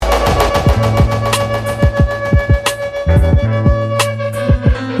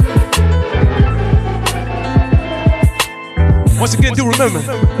remember,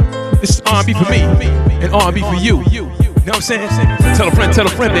 this is R&B for me and R&B for you. You know what I'm saying? Tell a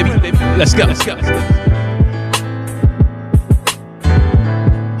friend, baby. Let's go.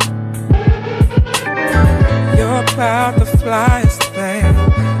 You're about the flyest thing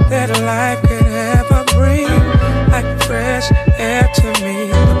that life could ever bring. Like fresh air to me,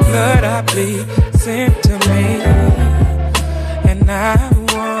 the blood I bleed sent to me. And I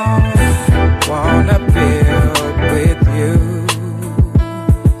wanna build with you.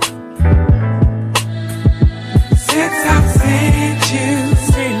 Since I've seen you,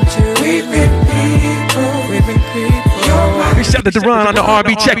 we've been people. Big shout to Deron on the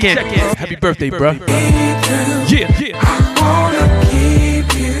R&B check-in. Happy birthday, bro. Yeah. I wanna keep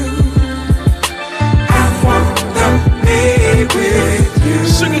you. I wanna be with you.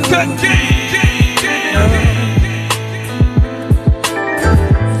 Sugar Cut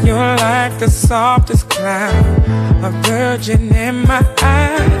You're like the softest cloud, a virgin in my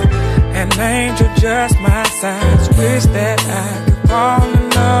eyes, an angel just my size. Wish that I could fall in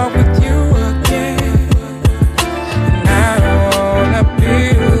love with you again. And I wanna be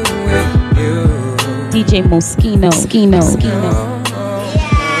with you. DJ Moschino.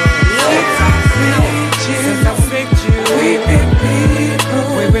 Since I picked you, we've been people.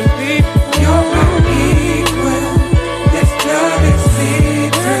 You're my equal. This love is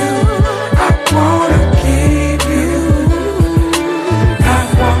see-through. I wanna keep you. I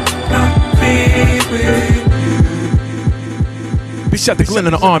wanna be with you. Big shout to Glenn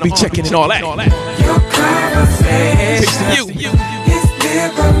on the R&B check-in and all that. Your conversation Takes to you. is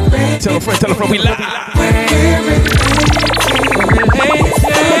liberating. Tell a friend, we live.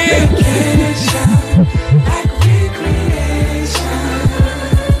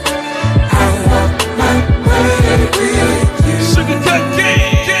 Sugar Cut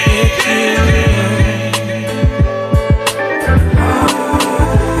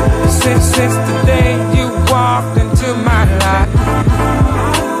Since the day you walked into my life,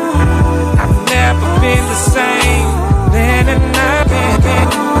 I've never been the same. Then and now,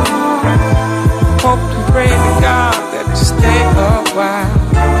 hope and pray to God that you stay a while.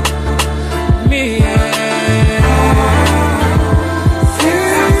 Me,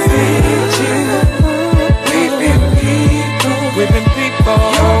 since I've seen you, we've been people.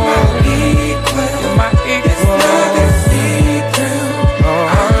 You're my equal. You're my equal. This love is see-through. I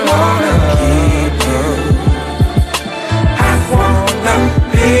wanna keep you. I wanna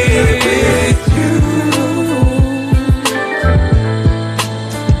be with you.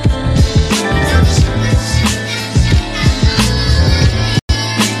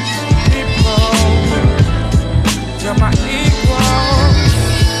 You're my equal.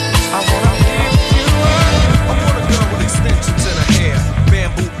 I wanna lift you up. I want a girl with extensions in her hair,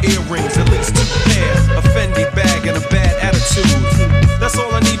 bamboo earrings, at least 2 pair, a Fendi bag and a bad attitude. That's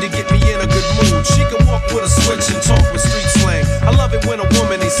all I need to get me in a good mood. She can walk with a switch and talk with street slang. I love it when a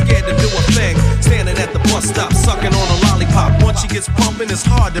woman ain't scared to do a thing. Standing at the bus stop, sucking on a lollipop. Once she gets pumping, it's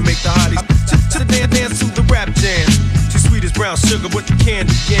hard to make the hotties to the dance to the rap jam. She's sweet as brown sugar with the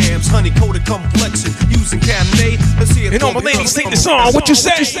candy yams, honey coated complexion, using Cabernet. Let's see it. And all my ladies sing the song. What you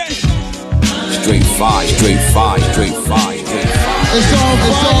say? Straight fire. It's all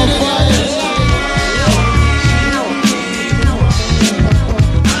fire.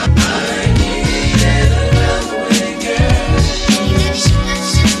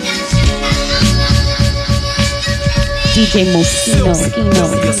 DJ Moschino.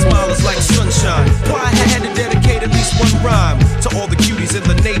 Your smile is like sunshine. Why I had to dedicate at least one rhyme to all the cuties in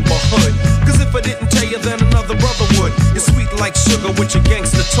the neighborhood. Cause if I didn't tell you, then another brother would. You're sweet like sugar with your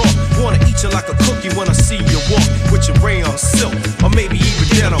gangster talk. Wanna eat you like a cookie when I see you walk with your rayon silk, or maybe even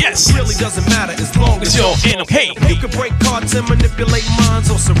denim. Yes. It really doesn't matter as long as you're in. Okay. You can break cards and manipulate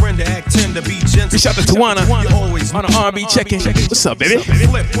minds, or surrender, act tender, be gentle. Big shout to Tawana You always on the R&B check-in. What's up, baby?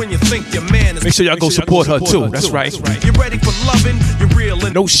 flip when you think your man is. Make sure y'all go support her too. That's right. You're ready for loving, you're real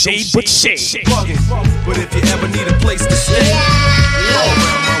and No shade, but shade. bugging. But if you ever need a place to stay, you're all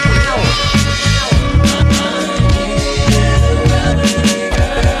around my way.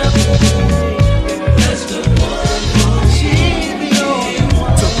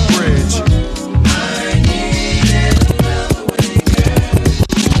 To the bridge.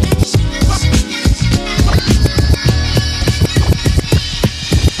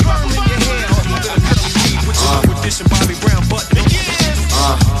 Burn in your hair, or either a curly weed with your new edition Bobby Brown button.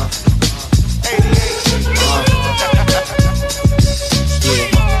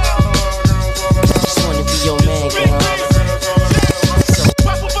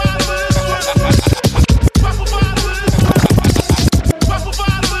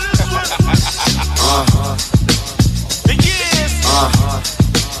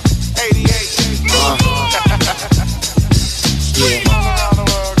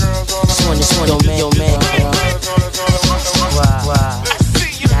 be your man, girl. Wow.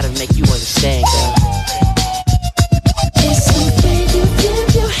 Gotta make you understand, girl. It's the way you give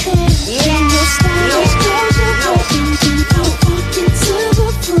your hand. And your style is closing. I walk into the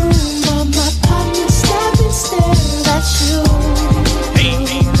room, all my partners stop and stare at you.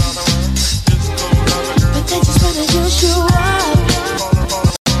 But they just wanna use you up.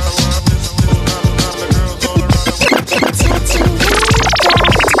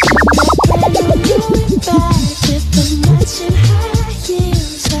 Tattooing back with the matching high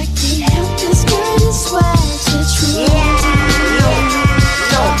heels. I can't help this girl is swag. It's true.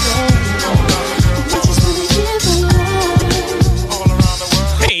 I just wanna give her love.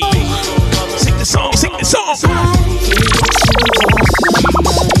 Hey, sing the song, sing the song.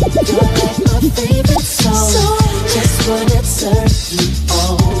 You're like my favorite song. Just wanna turn you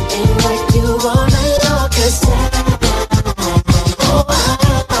on and work you all night long. 'Cause I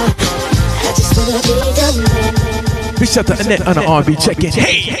just wanna be your man. Big shout to Annette on the R&B check-in.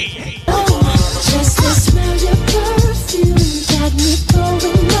 Hey, Just to smell your perfume got me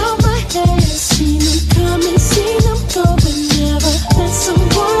throwing out my hair. Seen them come and seen them go, but never met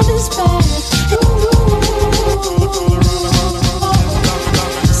someone as bad.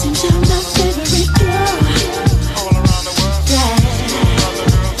 Seems you're my favorite girl. Yeah.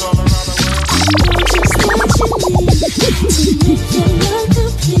 I know just what you need to make your love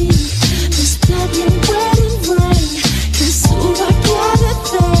complete. This platinum wedding ring, 'cause who I got a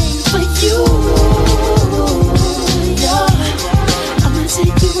thing for you. Yeah. I'ma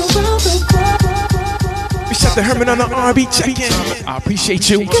take you around the world. big shout to Herman on the R&B check-in. I appreciate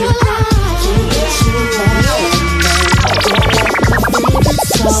you.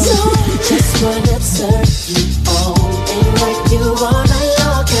 Just wanna turn you on and work you all night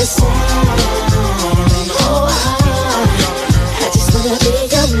long. 'Cause I just wanna be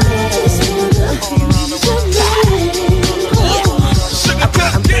your man.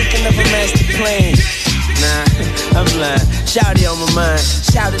 I'm thinking of a master plan. Nah, I'm lying. Shout it on my mind.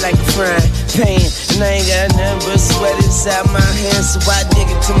 Shout it like a frying pan. And I ain't got nothing but sweat inside my hands. So I dig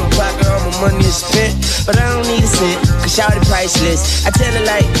into my pocket, all my money is spent. But I don't need a cent, 'cause shout it priceless. I tell it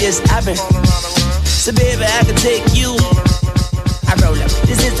like this, I've been. So baby, I can take you. I roll up,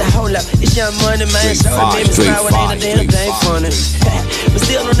 this is the whole up. It's young money, man. So it made me smile when ain't a damn thing funny. But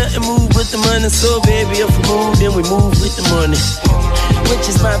still don't nothing move with the money. So baby, if we move, then we move with the money. Which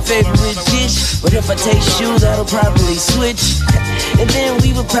is my favorite dish. But if I taste you, that'll probably switch. And then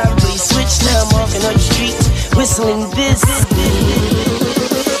we would probably switch. Now I'm walking on the streets, whistling this.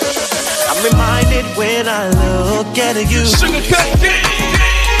 I'm reminded when I look at you. Sugar Cut Gang.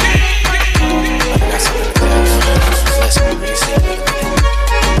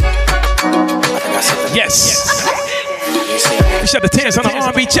 Yes. Big shout to Tans on the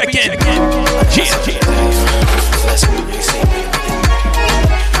R&B check-in. Yeah.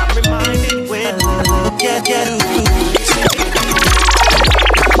 I'm reminded when I look at you.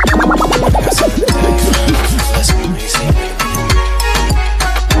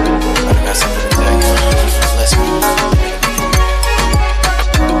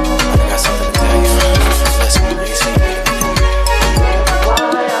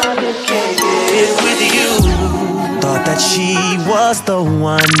 She was the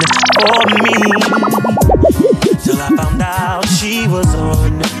one for me, till I found out she was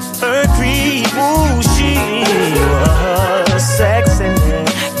on her creep. Ooh, she was sexing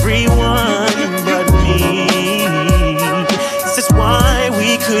everyone but me. This is why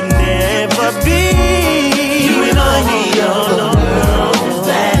we could never be. You and I, we all know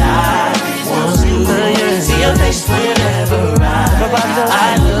that I want you. See your face whenever I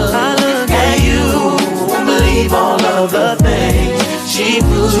look at you. Believe all of the things she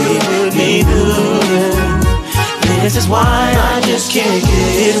put me through. This is why I just can't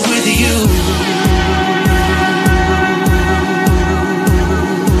get with you.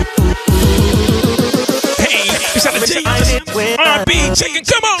 Hey, it's out of James. R&B check-in,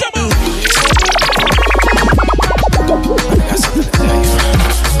 come on. I got something to tell you.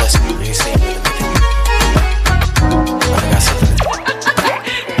 Listen, you see me. I got something to tell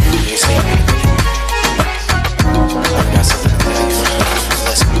you. You see me. I got something to tell you.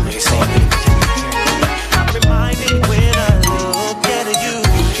 Listen, you see me. I'm reminded when I look at you.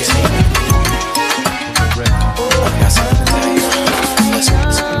 You see me. I got something to tell you. Listen.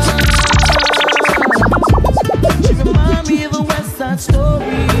 She remind me of a West Side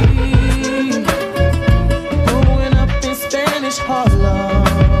Story.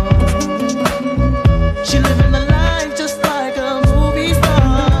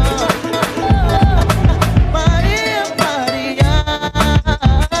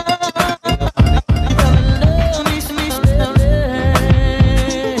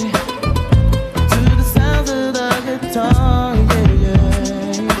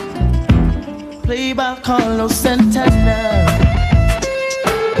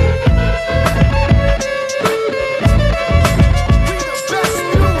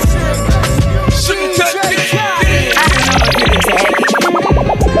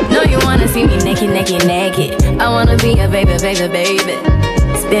 baby, baby, baby.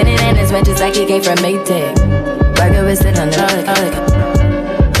 Spinning in his red just like he came from Maytag. Working with it on the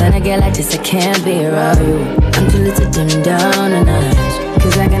when I get like this, I can't be around you. I'm too little to dim down a notch,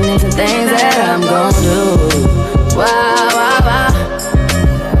 'cause I can into things that I'm gon' do. Wow, wow, wow.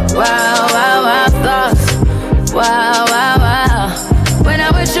 Wow, wow, wow, thoughts. Wow, wow, wow. When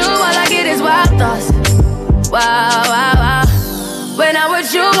I'm with you, all I get is wild thoughts. Wow, wow, wow. When I'm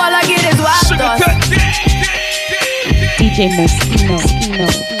with you, all I get is wild thoughts. DJ Moschino.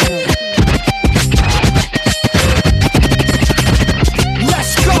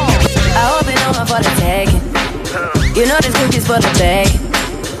 Let's go. I hope you know I'm for the tagging. You know this cookie's for the bag.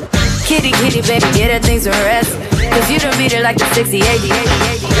 Kitty, kitty, baby, get her things to rest. 'Cause you done beat it like the 68.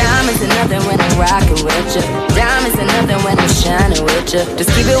 Diamonds are nothing when I'm rockin' with you. Diamonds are nothing when I'm shining with you.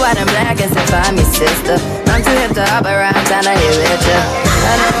 Just keep it white and black as if I'm your sister. I'm too hip to hop around, time to hit with you.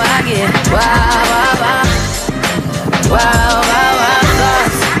 I know I get wow, wow, wow. Wow, wow, wow,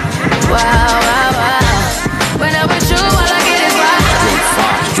 thoughts. Wow, wow, wow. When I'm with you, all I get is wild.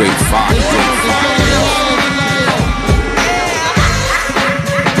 Straight fire, straight fire.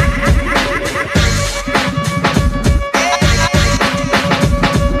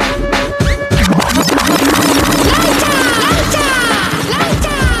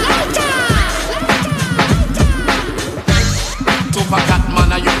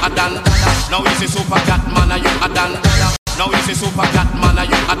 Now he's a super cat man,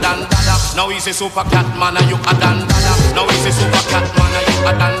 you a dan. Now he's a super cat man, you a dan. Now he's a super cat man, you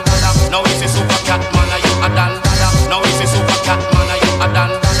a dan. Now he's a super cat man, you a dan. Now he's a super cat man, you a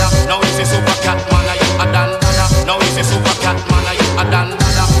dan. Now he's a super cat man, you a dan. Now he's a super cat man, you a dan.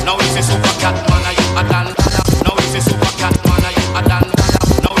 Now he's a super cat man, you a dan. Now he's a super cat man, you a dan. Now he's a super cat man, you a dan.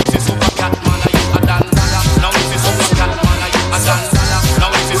 Now he's a super cat man, you a dan. Now he's a super cat man, you a dan. Now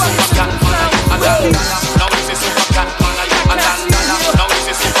he's a super cat man.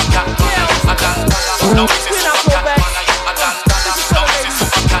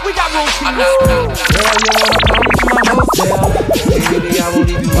 Baby, I won't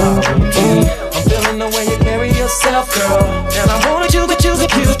leave you out. I'm feeling the way you carry yourself, girl, and I wanna choose it, choose it,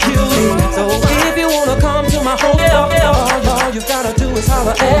 choose you. So if you wanna come to my hotel, all you gotta do is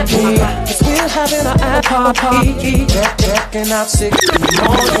holler at me. 'Cause we're having an iPod party, checking out 6 in the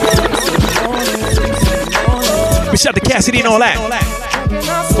morning. We shout to Cassidy and all that.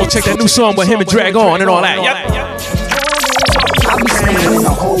 Go check that new song with him and Drag On and all that. Yep. I be staying in a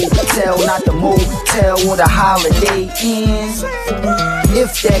hotel, not the motel where the holiday ends.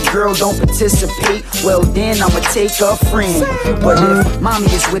 If that girl don't participate, well then I'ma take a friend. But if mommy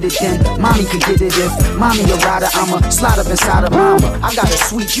is with it, then mommy could get it. If mommy a rider, I'ma slide up inside of mama. I got a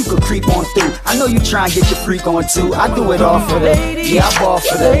suite you could creep on through. I know you try and get your freak on too. I do it all for them. Yeah, I ball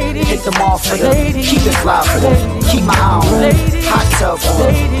for them. Hit them all for them. Keep it fly for them. Keep my eye on them. Hot tub for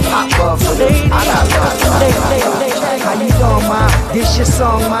them. Hot bub for them. I got love for them. How you doing, ma? This your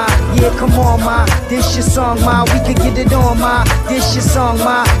song, ma. Yeah, come on, ma. This your song, ma. We could get it on, ma. This your song,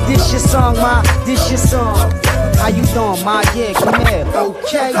 ma. This your song, ma. This your song. How you doing, ma? Yeah, come here.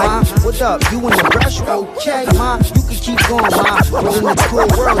 Okay, ma. What up? You in the rush? Okay, ma. You can keep going, ma. But in this cool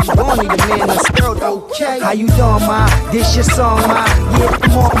world, you gon' need a man that's girl. Okay. How you doing, ma? This your song, ma. Yeah,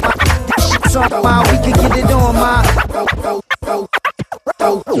 come on, ma. This your song, ma. We can get it on, ma.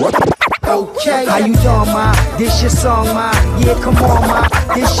 Okay, how you doing, ma? This your song, ma. Yeah, come on, ma.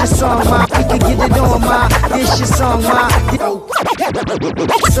 This your song, ma. We can get it on, ma. This your song, ma.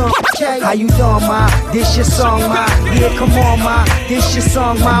 Okay, how you doing, ma? This your song, ma. Yeah, come on, ma. This your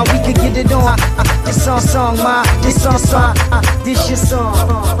song, ma. We can get it on. This song, ma. This song. This your song.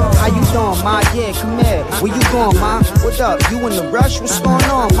 How you doing, ma? Yeah, come here. Where you going, ma? What up? You in the rush? What's going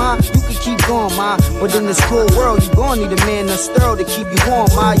on, ma? You can keep going, ma. But in this cool world, you gon' need a man that's thorough to keep you warm,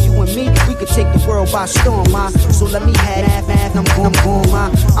 ma. You and me, we could take the world by storm, ma. So let me have that, I'm going, ma.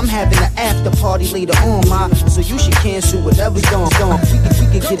 I'm having an after party later on, ma. So you should cancel whatever's going on.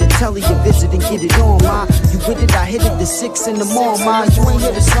 We could get a telly, a visit and get it on, ma. You with it, I hit it to 6 in the morning, ma. You ain't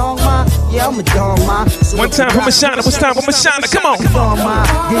hear the song, ma? Yeah, I'm a dog, ma. So one time for Mashana, what's time for Mashana? Come on.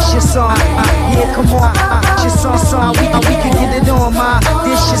 This your song, yeah, come on. This your song, we can get it on, ma.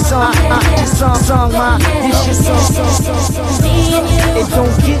 This your song, this song, ma. This your song. It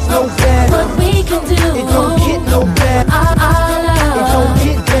don't get no better. What we can do. It don't get no better. It don't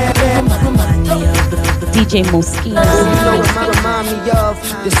get better. DJ Moschino. Remind me of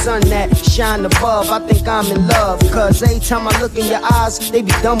the sun that shine above. I think I'm in love, cause every time I look in your eyes, they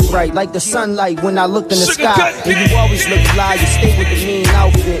be dumb bright like the sunlight when I look in the sky. And you always look fly, you stay with the mean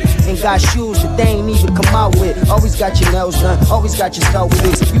outfit, and got shoes that they ain't even come out with. Always got your nails done, always got your scalp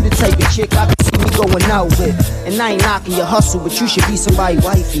fixed. You the type of chick I can see me going out with. And I ain't knocking your hustle, but you should be somebody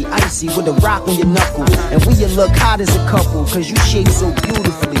wifey, icy, with a rock on your knuckle. And we you look hot as a couple, cause you shape so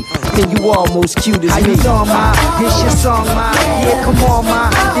beautifully. Then you almost cute as me. How you doing, ma? This your song, ma. Yeah, come on, ma.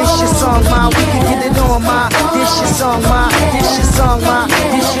 This your song, ma. We can get it on, ma. This your song, ma. This your song, ma.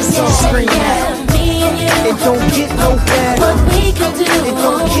 This your song, scream out. It don't get no better. What we can do. It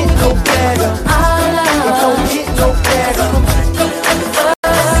don't get no better. It don't get no better.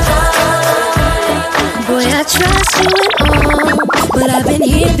 Boy, I trust you and all, but I've been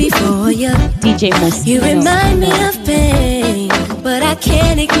here before you. DJ Mosquito. You remind me of pain, but I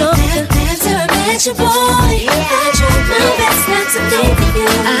can't ignore you. After I met you, boy, I tried my best not to think of you.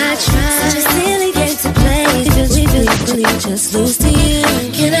 I tried such a silly game to play. We just lose to you.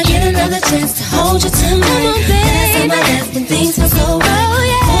 Can I get another chance to hold you tonight? Come on, baby. Last time I left when things were so right. Oh,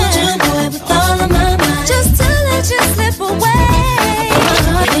 yeah. Hold you, boy, with all of my mind. Just to let you slip away. I put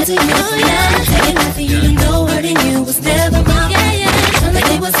my heart into you. Now taking nothing, even though hurting you was never my fault. Felt like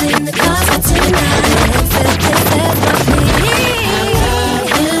it was in the cards for tonight. Except this as my plea.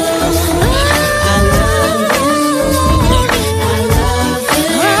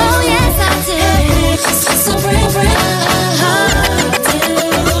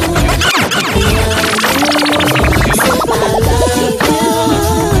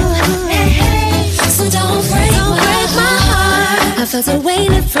 I felt a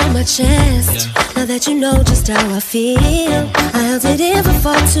weight from my chest. Now that you know just how I feel, I held it in for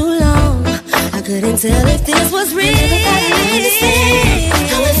far too long. I couldn't tell if this was real.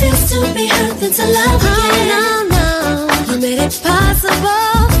 How it feels to be hurt than to love again. Oh, no, you made it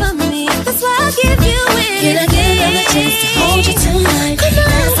possible for me. That's why I give you it. Can I get another chance to hold you tonight? Come on,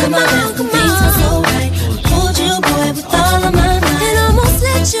 last time I left when things were so right. Hold you, boy, with all of my mind, and almost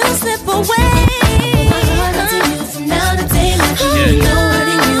let you slip away. My heart unto you from now to daylight. You know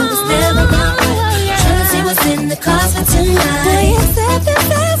hurting you was never my fault. Trying to see what's in the cards for tonight. They accept this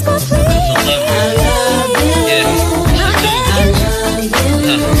as my plea. I love you. I love you. I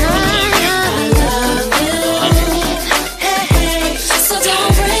love you. Hey, hey. So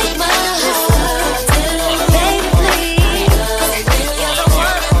don't break my heart, baby, please. You're the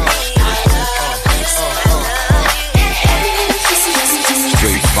one of me. I love you.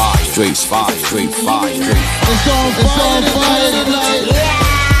 Straight fire, straight fire, straight fire. It's on fire tonight.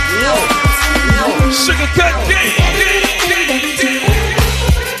 Sugar cut gang.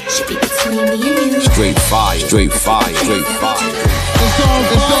 Straight fire, straight fire, straight fire. It's on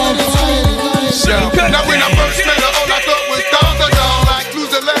fire tonight. Now when I first met her, all I thought was dog. Like lose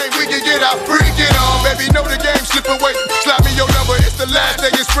the lane, we can get out, freak it on. Baby, know the game, slip away. Slide me your number, it's the last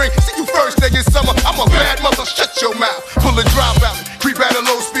day of spring. See you first day in summer. I'm a bad mother, shut your mouth. Pull a drop out, creep at a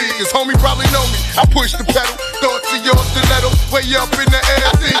low speed. Cause homie probably know me. I push the pedal, thoughts of your stiletto, way up in the air.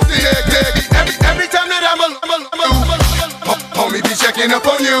 I think every time that I'm homie be checking up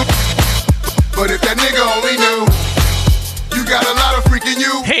on you. But if that nigga only knew, you got a lot of freaking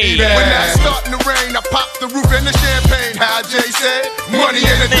you. Hey, when that's starting to rain, I pop the roof and the champagne. How Jay said, money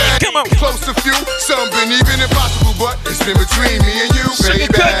ain't a thing. Come on. Close to few, some been even impossible, but it's been between me and you,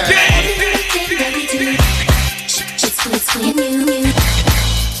 baby.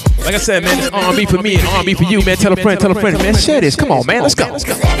 Like I said, man, it's R&B for me and R&B for you, man. Tell a friend, man. Share this. Come on, man. Let's go. Every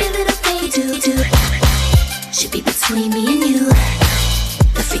little thing you do should be between me and you.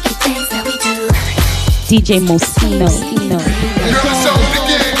 The freaky things that we do. DJ Mosquito. Girl, so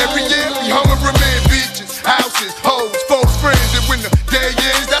again, every year we hung around beaches, houses, hoes, folks, friends. And when the day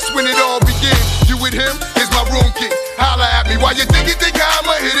ends, that's when it all begins. You with him is my room key. Holla at me while you think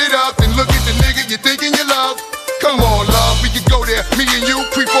I'ma hit it up. And look at the nigga you thinking you love. Come on, love, we can go there. Me and you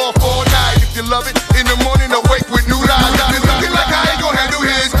creep off all night. If you love it, in the morning awake with new lies. Looking like I ain't gon' handle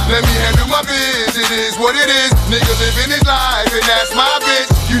his. Let me handle my biz. It is what it is. Nigga living his life, and that's my bitch.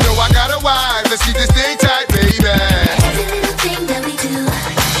 You know I got a wife. Let's keep this thing tight, baby. Every little thing that we do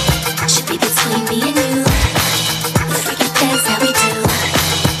should be between me and you. The freaky things that we do,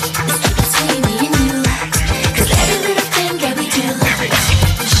 let's keep between me and you. Cause every little thing that we do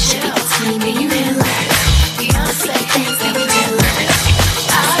should be between me and you. The freaky things that we do,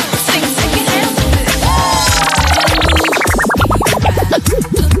 all the things that we do.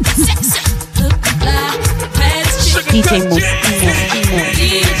 DJ Mosquito.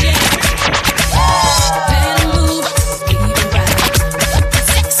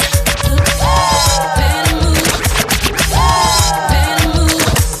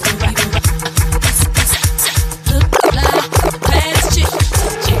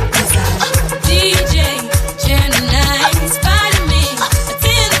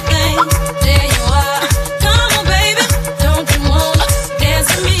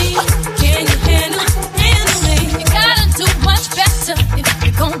 Can you handle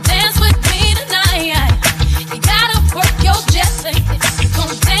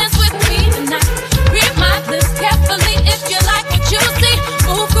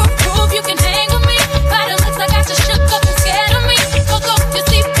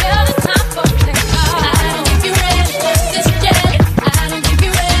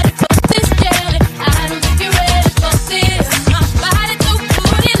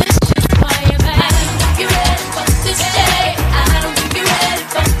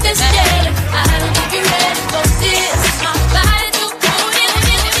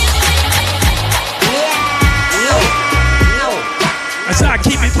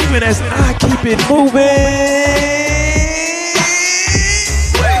moving.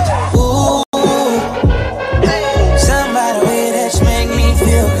 Ooh, somebody way that you make me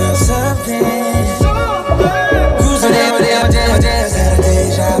feel good, something. Cruising down, just had a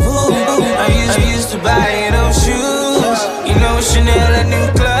deja vu. I'm used to buying those shoes, you know, Chanel and new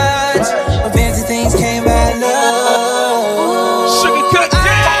clutch. But fancy things came by love. Sugar cut.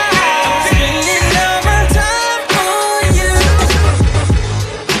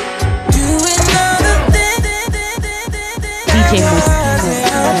 DJ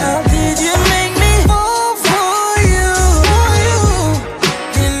Moschino. Did you make me fall for you?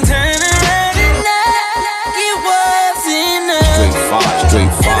 Then turn around and like it was enough. Straight five.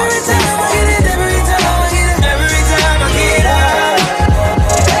 Every time I get it, every time I get it, every time I get up.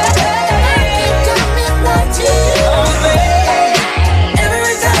 You got me like you. Oh, babe.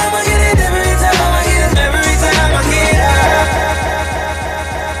 Every time I get it, every time I get it, every time I get up.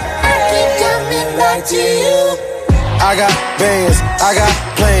 You got me like you. I got bands, I got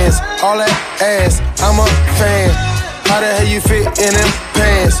plans, all that ass, I'm a fan. How the hell you fit in them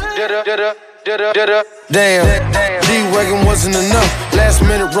pants? Damn, G-Wagon wasn't enough. Last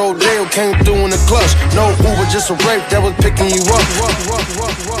minute Rodeo came through in the clutch. No Uber, just a rape that was picking you up.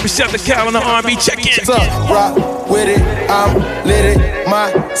 We set the calendar R&B check-in. What's up? Rock with it, I'm lit it.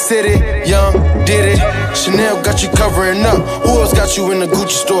 My city, young, did it. Chanel got you covering up. Who else got you in the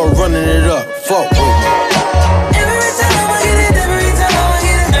Gucci store running it up? Fuck with me.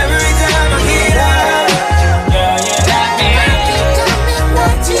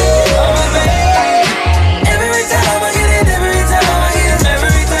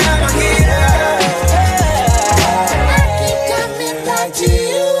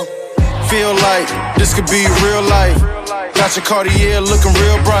 Feel like this could be real life. Got your Cartier looking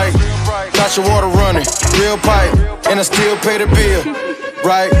real bright. Got your water running, real pipe. And I still pay the bill,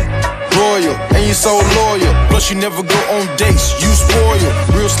 right? Royal, and you so loyal. Plus you never go on dates, you spoil.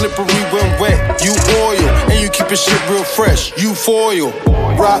 Real slippery when wet, you oil. And you keep your shit real fresh, you foil.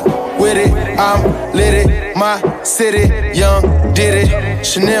 Rock with it, I'm lit it. My city, young, did it.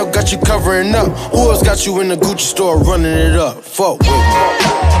 Chanel got you covering up. Who else got you in the Gucci store running it up? Fuck with me.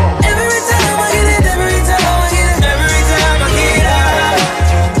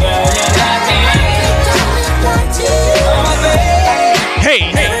 Hey,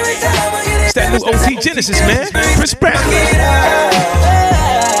 it's that new OT Genesis, man. Chris Brown.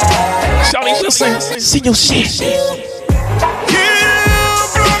 Charlie Wilson, sing your shit.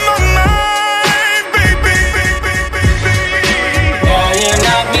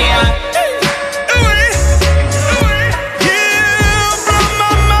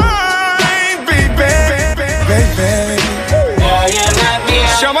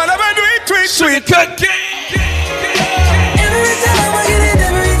 Sweet cut game. Every time I get it,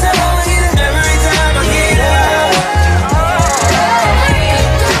 every time I get it, every time I get up.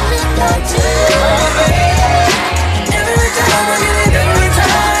 Every time I get it, every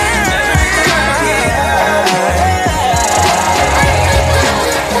time I get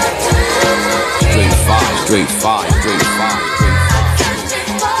up. Straight five.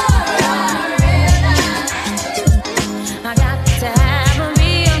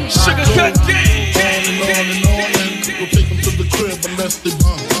 Sugar cut game. We'll take them to the crib unless they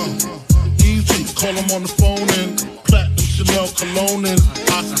easy. Call them on the phone and platinum Chanel cologne and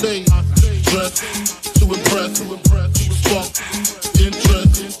I stay dressed to impress. Spark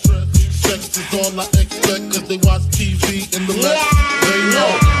interest. Sex is all I expect cause they watch TV in the left. They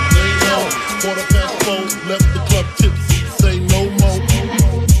know. 4:15, left the club tipsy. Say no more.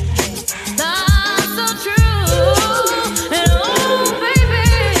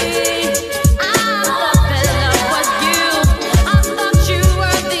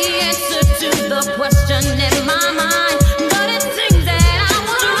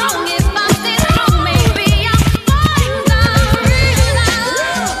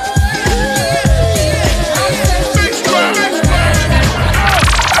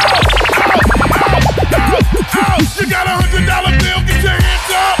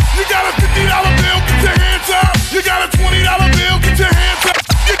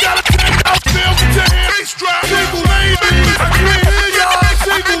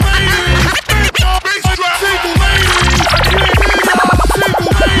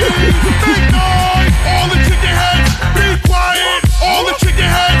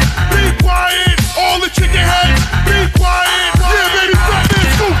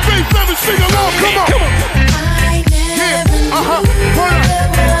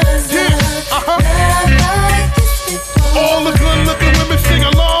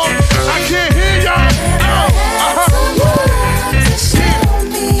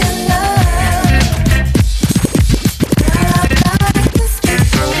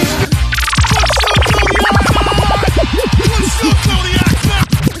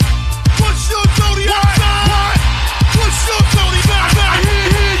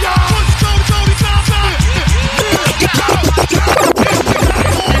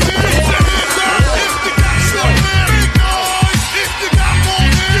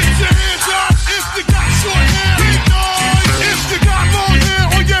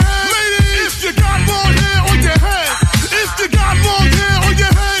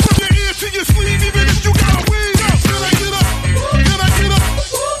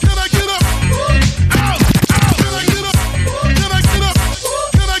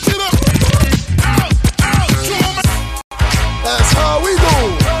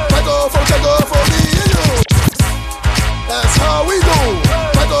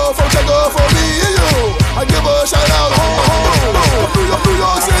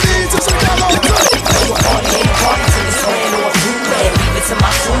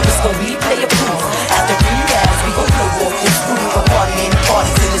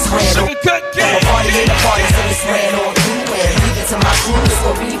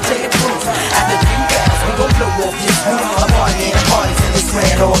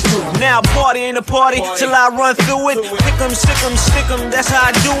 all through. Now party ain't a party till I run through it. Pick 'em, stick 'em, stick 'em, that's how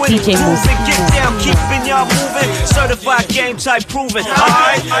I do it. Move it, get down, keeping y'all moving. Certified game type proven.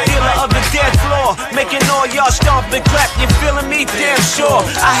 Alright, dealer of the dead floor, making all y'all stomp and clap. You feeling me? Damn sure.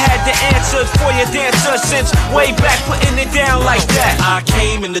 I had the answers for your dancer since way back, putting it down like that. I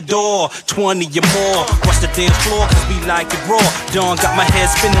came in the door, 20 or more. Watch the dance floor, cause we like it raw. Dawn got my head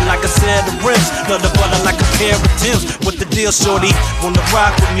spinning like a set of rims. Love the butter like a pair of Timbs. What the deal, shorty? Wanna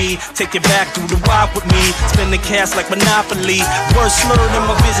rock with me? Take it back through the rock with me. Spend the cash like Monopoly. Words slurred and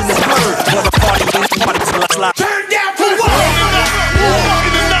my vision is blurred. But a party ain't party till I slide. Turn down for what? Who's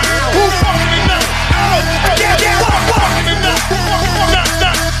fucking tonight? Who's fucking tonight? Yeah, yeah, who's fucking tonight?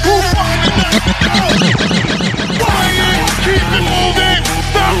 Who's fucking tonight? Playing, keep it moving.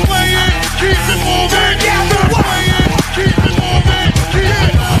 Stop playing, keep it moving. Stop playing, keep it moving. Keep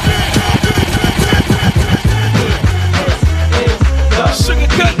it moving. Sugar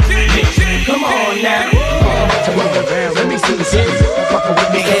cut. Come on now. Let me see the shit. Fucking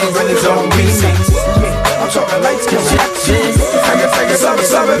with me and run it on me. I'm talking lights, kill shit.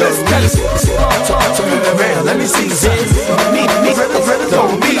 Summer, let's get it. Turn it around, let me see this. Me, run it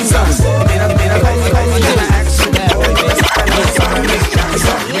on me.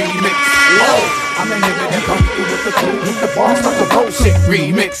 I'm a nigga that come through with the crew, with the boss, like the bullshit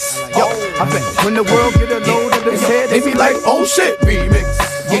remix. Yo, I bet when the world get a load of this head, they be like, oh shit, remix.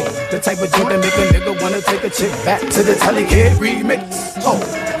 Yeah, the type of joint that make a nigga wanna take a chick back to the Telly Kid remix. Oh,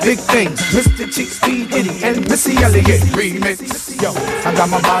 big things, Mr. Cheek, Speed, Diddy, and Missy Elliott remix. Yo, I got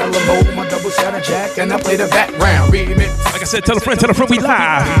my bottle of Moe, my double shot of Jack, and I play the background remix. Like I said, tell a friend, we live.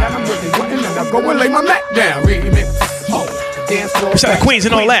 I'm really wanting, and I go and lay my Mac down remix. Oh, dance floor. Shout out Queens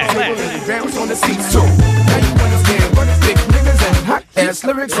and all that. Bounce on the seats too. Now you understand what is big niggas and hot ass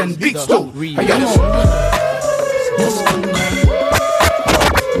lyrics and beats too. How y'all doing?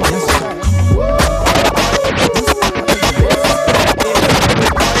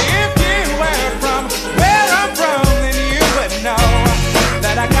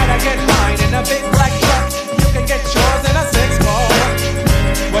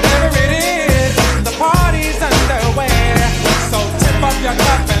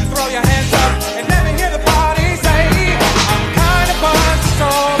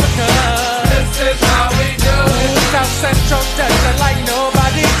 Central Desert like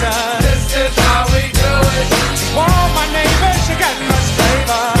nobody does. This is how we do it. All my neighbors, you got much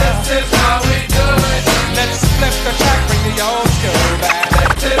flavor. This is how we do it. Let's flip the track, bring the old school back.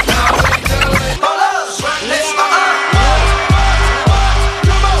 This is how we do it. Hold up, let's go.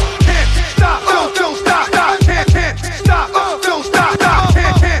 Come on, can't stop, don't stop, can't stop, don't stop,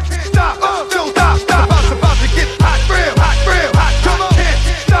 can't stop, don't stop. About to get hot, real hot. Come on, can't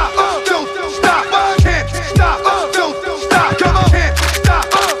stop, don't stop, can't stop. Come on, can't stop,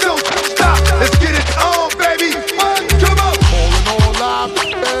 don't stop. Let's get it on, baby. Come on. Calling all live.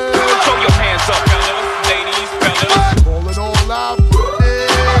 Throw your hands up, fellas, ladies, fellas. Calling all live.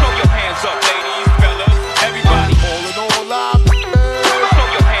 Throw your hands up, ladies, fellas, everybody. Calling all live. Throw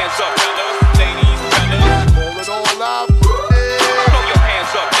your hands up, fellas, ladies, fellas. Calling all live. Throw your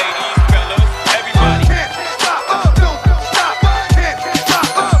hands up, ladies, fellas, everybody. Can't stop, don't stop. Can't stop,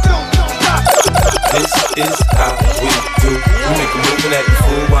 don't stop. This is how we do. We make a move and act a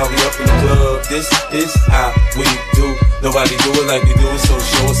fool while we up in the club. This is how we do. Nobody do it like we do it, so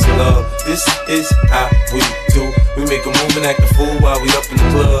show us some love. This is how we do. We make a move and act a fool while we up in the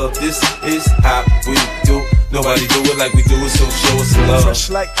club. This is how we do. Nobody do it like we do it, so show us some love. Fresh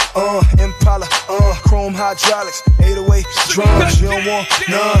like, Impala, chrome hydraulics, 808 drums. You don't want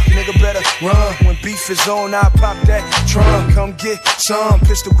none, nigga better run. When beef is on, I pop that trunk. Come get some,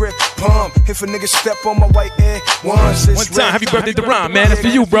 pistol grip, pump. If a nigga step on my white air, one time, happy birthday to Ron, man. That's for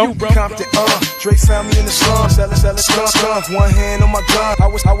you, bro. Compton, Drake found me in the slums, sell it, skunk. One hand on my gun, I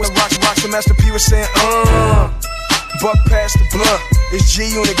was rock, the Master P was saying, buck past the blunt. It's G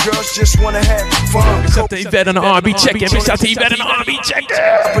Unit, girls just wanna have fun. Shout out to Yvette on the R&B check. Shout out to Yvette on the R&B check.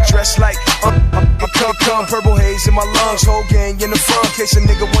 Upper dress like come purple haze in my lungs. Whole gang in the front, case a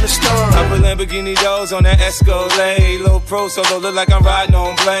nigga wanna stun. I put Lamborghini doors on that Escalade. Low pro, so look like I'm riding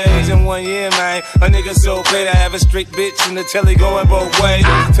on planes. In 1 year, man, a nigga so great. I have a straight bitch in the telly going both ways.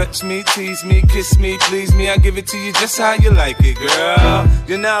 Touch me, tease me, kiss me, please me. I give it to you just how you like it, girl.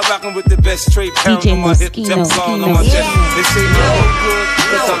 You're now rocking with the best straight pound on my hip, Teflon on my chest. They say no good,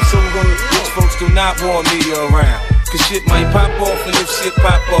 cause I'm so good. Rich folks do not want me around. Cause shit might pop off, and if shit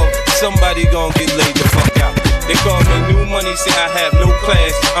pop off, somebody gon' get laid the fuck out. They call me new money, say I have no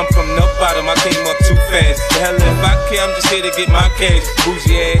class. I'm from the bottom, I came up too fast. The hell if I care, I'm just here to get my cash.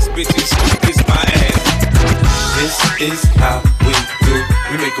 Bougie ass bitches, kiss my ass. This is how we do.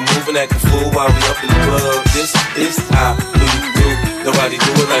 We and act a fool while we up in the club. This is how we do. Nobody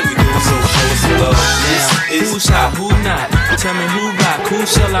do it like we do, so show us some love. This who's hot, who not? Tell me who rock, who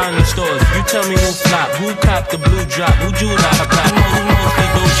sell out in the stores. You tell me who flop, who cop the blue drop, who July pop, who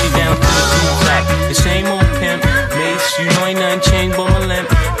mostly Gucci down to the blue top. The same old pimp, Mace, you know ain't nothing changed but my limp.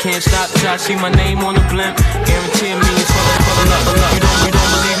 Can't stop till I see my name on the blimp. Guarantee me it's all up. You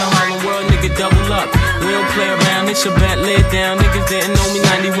don't believe in Harlem World, nigga, double up. We don't play around, it's a bet, lay it down. Niggas didn't know me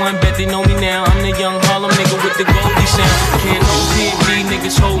 91, bet they know me now. I'm the young Harlem nigga with the Goldie sound. Can't no P&D,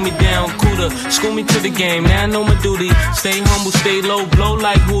 niggas hold me down. Cooler, school me to the game, now I know my duty. Stay humble, stay low, blow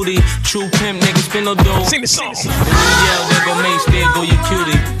like Hootie. True pimp, niggas spin no dough. Sing the song. Yeah, there go Mace, there go your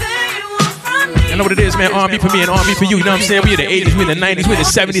cutie. I know what it is, man. R&B for me and R&B for you. You know what I'm saying? We in the 80s, we in the 90s, we in the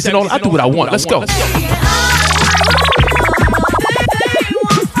 70s and all. I do what I want. Let's go.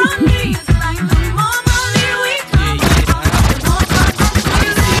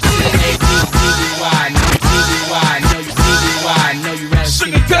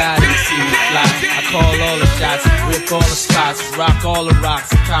 Rip all the spots, rock all the rocks,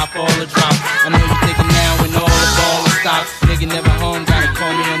 cop all the drops. I know you thinking now when all the ball is stopped. Nigga never home, gotta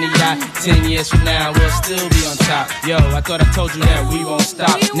call me on the yacht. 10 years from now, we'll still be on top. Yo, I thought I told you that we won't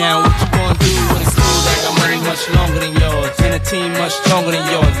stop. Now what you gonna do when it's cool that got money much longer than yours? And a team much stronger than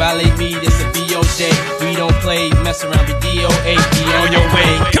yours. Violate me, this a BO day. We don't play, mess around, be DOA, be on your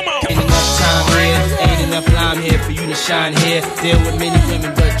way. Come on. Ain't enough time here, ain't enough lime here for you to shine here. Deal with many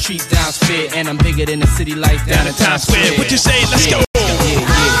women, but treat down's fair. And I'm bigger than the city lights down in Times Square. What you say? Let's go.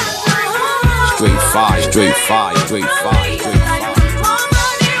 Straight fire, straight fire, straight fire, straight fire.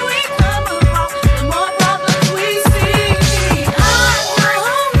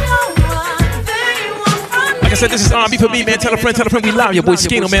 Like I said, this is R&B for me, man. Tell a friend, we live. Your boy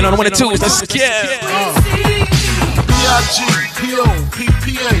Skino, man, on the 1 and 2s. Let's get B-I-G-P-O,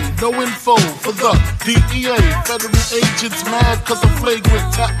 PPA, no info for the DEA. Federal agents mad cause I'm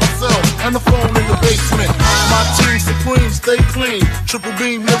flagrant. Tap myself and the phone in the basement. My team supreme, stay clean. Triple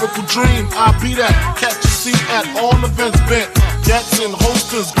beam, miracle dream. I be that. Catch a seat at all events bent. Jackson,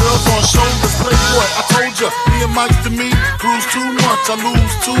 holsters, girls on shoulders. Playboy, I told ya, me and Mike to me, bruise too much, I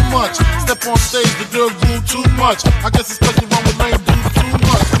lose too much. Step on stage, the girl grew too much. I guess it's cause you run with lame dudes too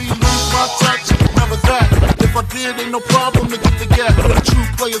much. Me lose my touch, never that. If I did, ain't no problem to get the gap. Where the true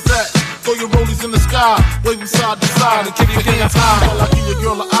players at? Throw your rollies in the sky, waving side to side and kick your hands high while I give your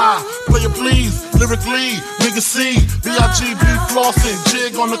girl an eye. Player please, lyrically, nigga C, B-I-G-B flossing,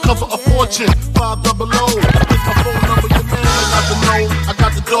 jig on the cover of Fortune, 500. It's my phone number, your man, I got the know, I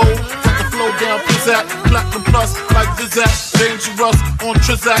got the dough, got the flow down, pizzazz, platinum plus, like Zizak, dangerous on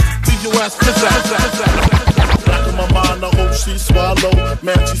Trizak, leave your ass pizzazz. Back in my mind, I hope she swallow.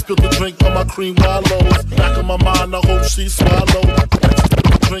 Man, she spilled the drink on my cream wallows. Back in my mind, I hope she swallow.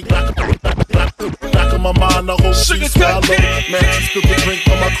 Drink back in my mind, I hope she swallow. Man, she spilled the drink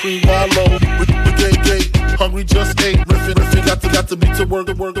on my cream wallow. With the gay, hungry just ate. Riffin', got to be to work.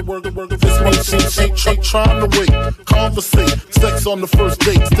 This ain't trying to wait. Conversate, sex on the first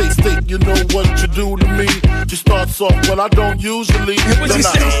date. State, you know what you do to me. She starts off when I don't usually. Then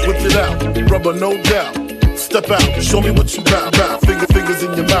I whip it out, rubber no doubt. Step out, show me what you bout. Fingers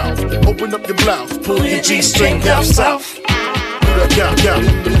in your mouth, open up your blouse, pull your G-string down south. Do that count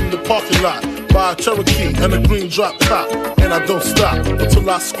in the parking lot. Buy a Cherokee and a green drop top. And I don't stop until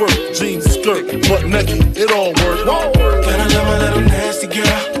I squirt. Jeans, skirt, butt naked, it all works. Gotta love my little nasty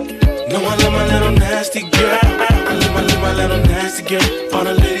girl. No, I love my little nasty girl. I love my little nasty girl. All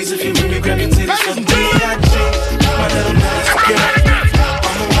the ladies, if you with me, grab your titties from B.I.G. My little nasty girl.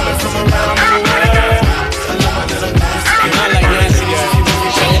 I'm a woman from around the world. I love my little nasty girl. I like nasty girl.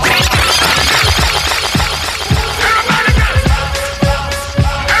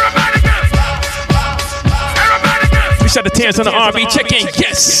 We shot the Terrence on the R&B check-in.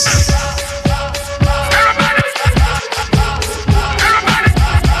 Yes.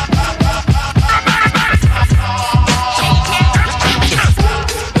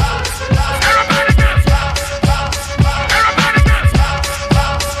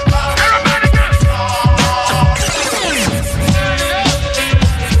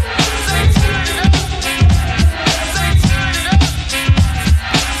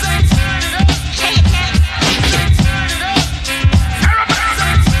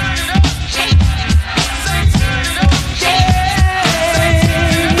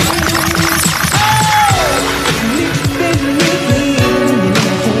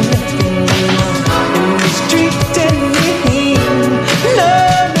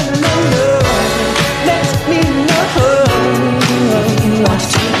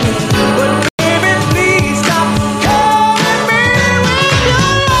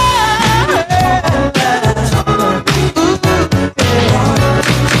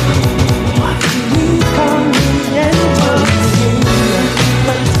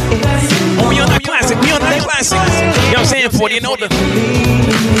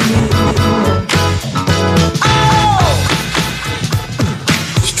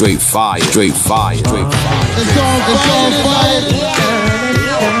 Straight fire, straight fire, straight fire. It's on fire.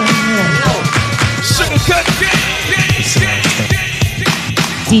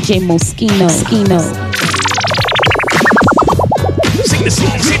 DJ Moschino. Sing the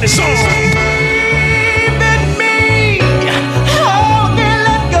song, sing the song.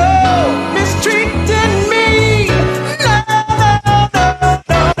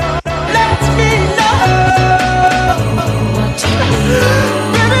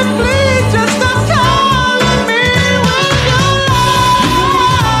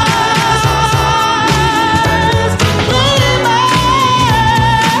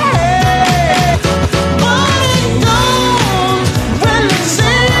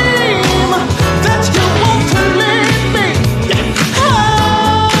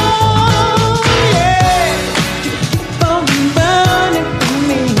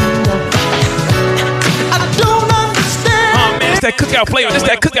 That cookout flavor, this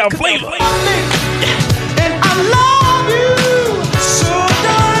that cookout flavor. And I love you so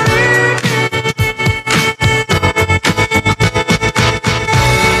dirty.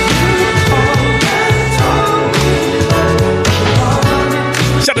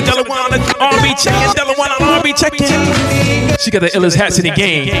 Shout out to Delawan on R&B checking, Delawan on R&B checking. She got the illest hats in the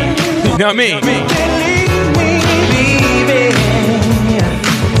game. You know what I mean?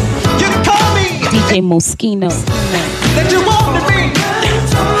 DJ Moschino. That you wanted me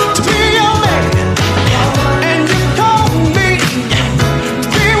to be your man, and you told me to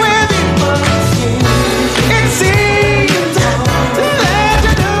be with you. It seems that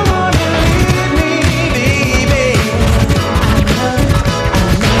you don't want to leave me, baby.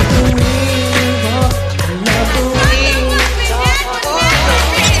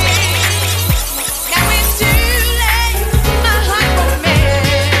 Now it's too late, my heart won't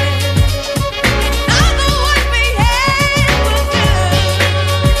mend. All the what we had was good.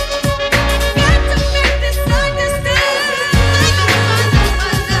 Got to make this understood.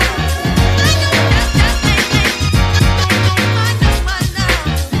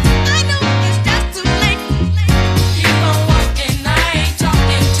 I know it's just too late. Keep on walking, I ain't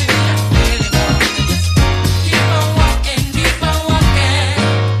talking to you. Keep on walking, keep on walking.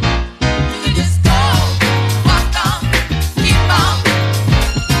 You can just go, walk on, keep on.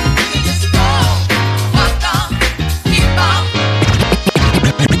 You can just go, walk on, keep on.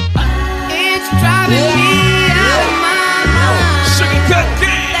 It's driving me out of my mind. Sugar cut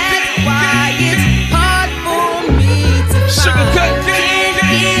That's why it's hard for me to find. Can't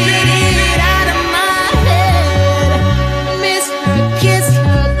get it out of my head. Miss her, kiss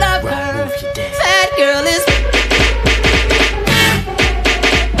her, love her. That girl is.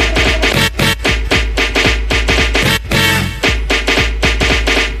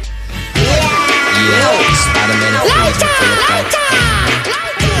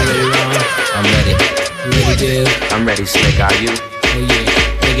 I'm ready. Ready, dude? I'm ready, Slick. Are you? Oh yeah,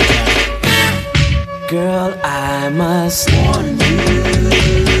 take it down. Girl, I must warn you.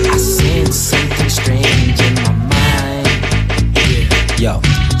 I sense something strange in my mind. Yo,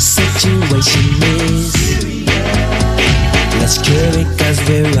 situation is serious. Let's cure it, cause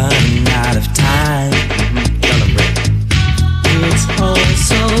we're running out of time. Tell 'em, Rick. It's all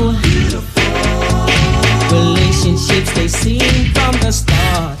so beautiful. Relationships, they seem from the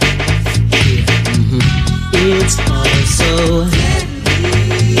start. It's all so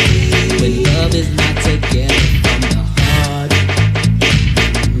deadly when love is not together from the heart.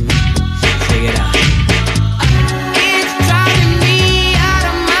 Check it out. It's driving me out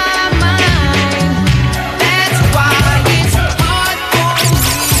of my mind. That's why it's hard for me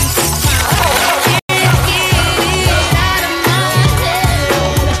to find. Can't get it out of my head.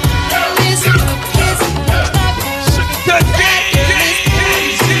 Miss her, kiss her, love her. That girl is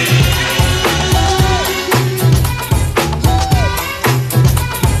crazy.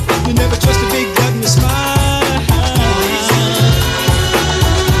 You never trust a big gut and a smile.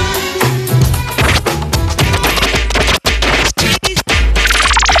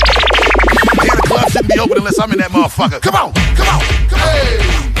 Yeah, the club shouldn't be open unless I'm in that motherfucker. Come on, come on, come on. Hey,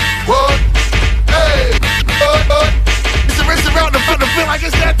 what? Hey, what? It's a race around the feel like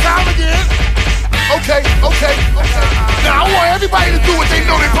it's that time again. Okay. Now I want everybody to do what they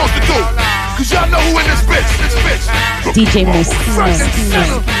know they're supposed to do. Cause y'all know who in this bitch. DJ Moschino. Front and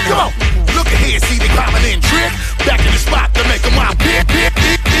center. Come on. Look at here, see they popping in trick. Back in the spot to make them out.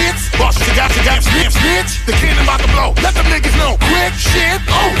 Hits. Bosses, you got snitch. The cannon about to blow. Let them niggas know. Quick shit.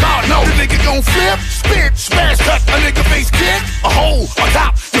 Oh God, no. The nigga gon' flip, spit, smash, cut. A nigga face kick. A hole on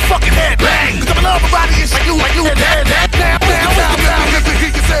top. Your fucking head bang. Cause I'm love body is like you. Head. Now. Nigga,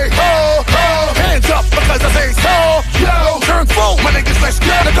 he can say, ho. Hands up because I say so. Yo, turn full. My niggas, let's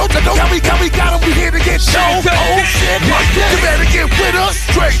go.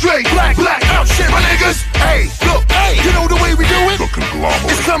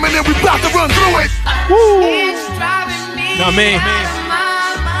 coming and we about to run through it. Woo. Nah, man.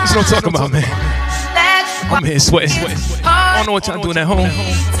 That's what I'm talking about, man. I'm here sweating. I don't know what y'all doing at home,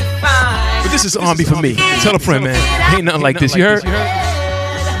 but this is R&B for me. Tell a friend, man. Ain't nothing like this. You heard?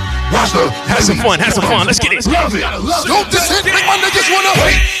 Have some fun. Have some fun. Let's get it. Love it. Don't this hit make my niggas wanna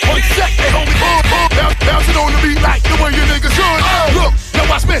wait. One sec, they hold me bounce it on the beat like the way you niggas should. Look,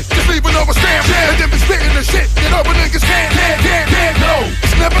 now watch me just leaving over stamp and then be spitting the shit that other niggas can't. No,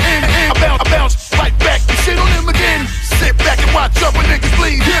 it's never in. I bounce right back and shit on them again. Sit back and watch other niggas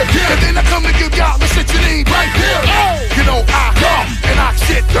bleed. And then I come to give y'all the shit you need right here. You know I come and I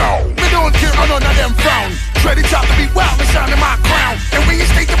shit down. We don't care, I know not them frown. Ready top to be wild and shining my crown. And we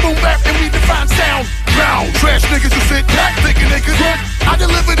state the boom back and we define sound. Drown, trash niggas who sit back thinking they could run. I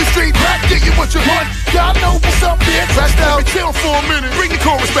deliver the street back, get you what you want. Y'all know what's up there. Crashed out, chill for a minute. Bring the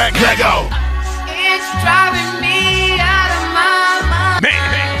chorus back, let go. It's driving me out of my mind.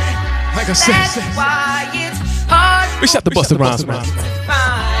 Man, like I said, we shot the Busta Rhymes, man.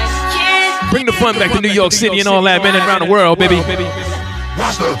 Bring the fun back to New York City and all that, man, and around the world, baby.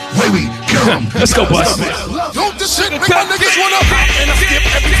 Watch the way we come. Let's go, Bust. Don't this shit make my niggas wanna hop and I skip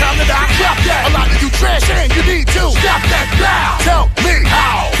every time that I drop that. A lot of you trash and you need to stop that now. Tell me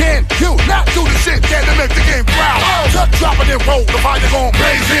how can you not do the shit that to make the game proud? Just drop it and roll the fire gon'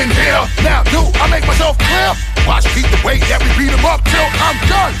 blaze in here. Now do I make myself clear? Watch beat the way that we beat them up till I'm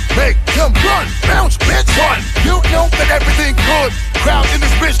done. Make them run, bounce, bitch, run. You know that everything good. Crowd in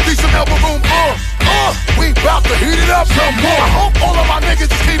this bitch, need some elbow room. We bout to heat it up some more. I hope all of my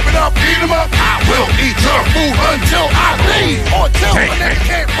niggas just keep it up, eat them up. I will eat your food until I leave, or till a nigga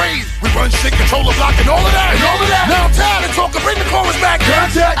can't breathe. We run shit, control the block and all of that. Now I'm tired of talking, bring the chorus back.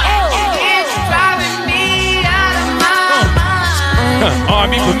 Contact. It's driving me out of my mind.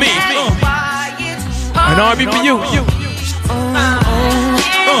 R&B for me. And R&B for you.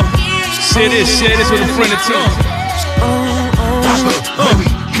 Share this with a friend or two.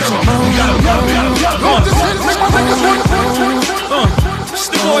 It's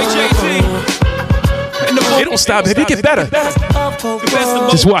the boy JT. It don't stop, baby. It get better.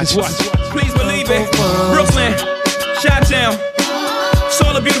 Just watch. Please believe it. Brooklyn, Chi-Town. It's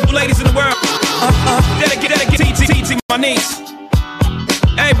all the beautiful ladies in the world. Dedicate to my niece.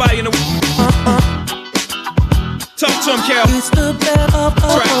 Everybody in the world. Talk to him, Cal.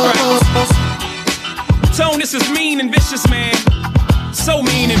 Tone, this is mean and vicious, man. So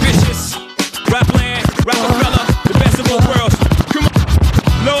mean and vicious. Rapland, Rockefeller, the best of both worlds. Come on.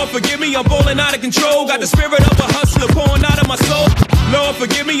 Lord, forgive me, I'm ballin' out of control. Got the spirit of a hustler pouring out of my soul. Lord,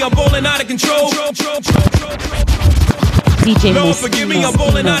 forgive me, I'm ballin' out of control. Lord, forgive me, I'm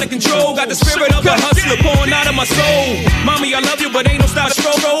ballin' out of control. Got the spirit of a hustler pouring out of my soul. Mommy, I love you, but ain't no stop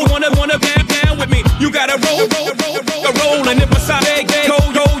stroll. Wanna down with me? You gotta roll. And if my side go,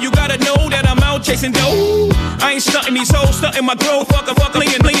 you gotta know that I'm out chasing dough. I ain't stunting these hoes, stunting my growth. Fuck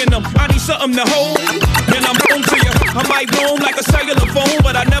laying them. I need something to hold. Then I'm home to you. I might roam like a cellular phone,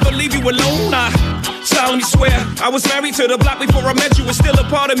 but I never leave you alone. I solemnly swear I was married to the block before I met you. It's still a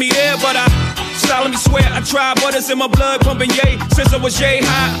part of me there, but I solemnly swear I tried, but it's in my blood pumping yay since I was yay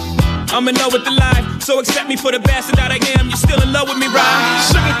high. I'm in love with the life, so accept me for the bastard that I am. You're still in love with me, right?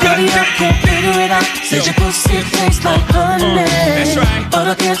 Baby, I can't figure it out. Said your pussy tastes like honey. That's right.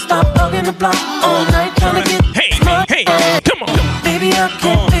 But I can't stop bugging the block all night trying to get Hey, come on. Baby, I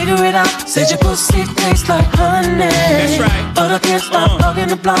can't figure it out. Said your pussy tastes like honey. That's right. But I can't stop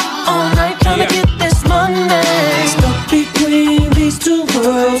bugging the block all night trying to get this money. Stuck between these two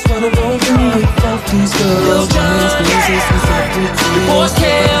worlds, wanna roll for me without these girls. Boys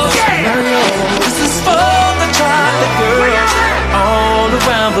kill. This is for the chocolate girls all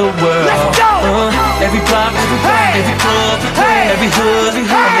around the world. Let's go. Every block, every club, every hood,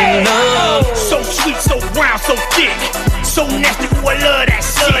 they love. So sweet, so brown, so thick, so nasty. Ooh, I love that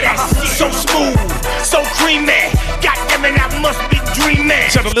shit. So smooth, so creamy. Goddamn it, I must be dreaming.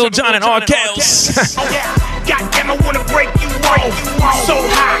 Shout out to Lil Jon and all caps. Goddamn, I wanna break you off. So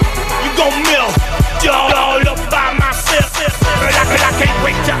high, you gon' melt. All up by myself. Girl, I can't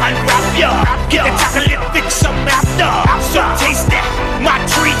wait to unwrap ya. Get the chocolate fix some after. So taste that, my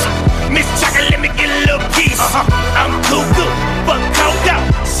treat. Miss Chocolate, let me get a little piece. I'm cuckoo, but caught up.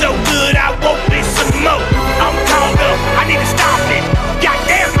 So good, I won't miss some more. I'm caught up, I need to stop it.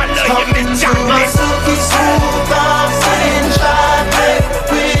 Goddamn, I love you, Miss Chocolate. Silky smooth, I'm saying chocolate.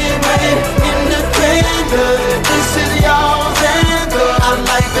 We're independent. This is yours and I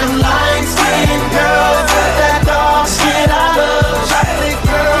like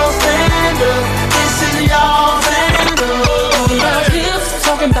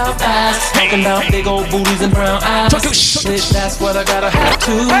find out big old booties and brown eyes. Bitch, that's what I gotta have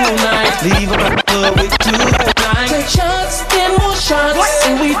tonight. Leave her at the club with you tonight. Take shots, then more shots,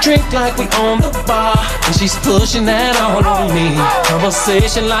 and we drink like we own the bar. And she's pushing that all on me.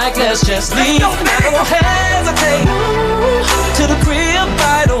 Conversation like let's just leave. I don't hesitate. To the crib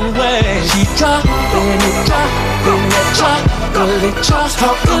right away. She dropping it, dropping that chocolate. My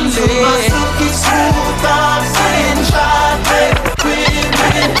silky smooth thoughts and chocolate.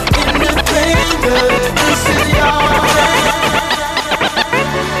 Women independent. This is your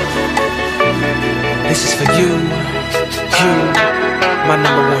This is for you, my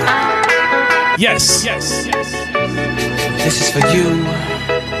number one. Yes. This is for you,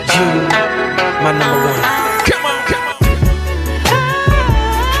 my number one. Come on.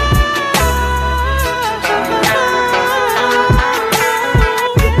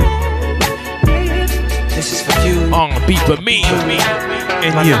 This is for you. On beat for me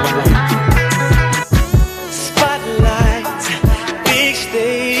and you. Spotlights, big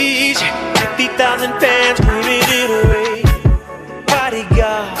stage, 50,000 fans screaming it away.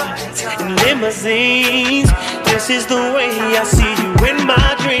 Bodyguards and limousines. This is the way I see you in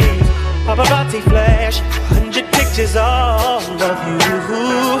my dreams. Paparazzi flash, 100 pictures all of you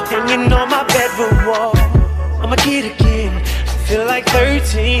hanging on my bedroom wall. I'm a kid again, I feel like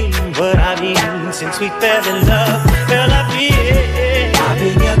 13. But I mean, since we fell in love, I've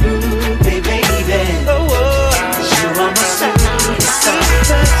been your groupie, baby. You are my superstar,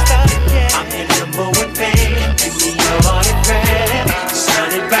 yeah. I'm your number one fan. Give me your autograph,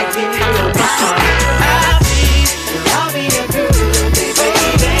 sign it right here on my heart. I'll be your groupie,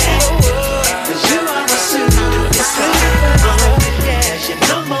 baby. 'Cause you are my superstar, yeah. Your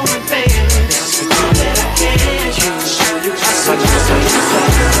number one fan. That's the thing that I can't show you how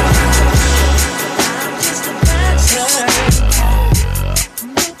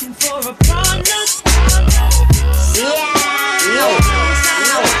looking for a partner.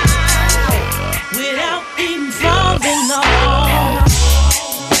 Without even falling off,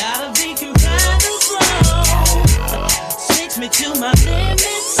 gotta be compatible. Takes me to my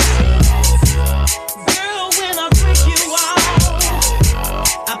limits. Girl, when I break you off,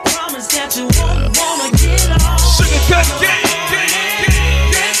 I promise that you won't wanna get off. Sing it again.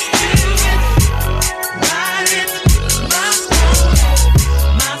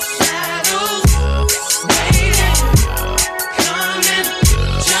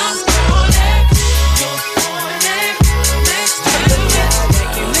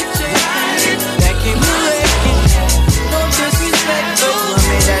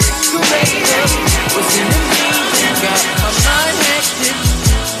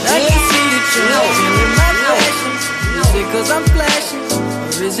 Cause I'm flashing,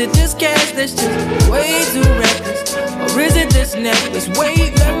 or is it just cash that's just way too reckless? Or is it this necklace?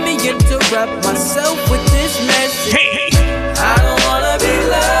 Wait, let me interrupt myself with this message. I don't wanna be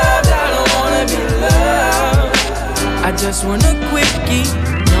loved, I don't wanna be loved. I just want a quickie,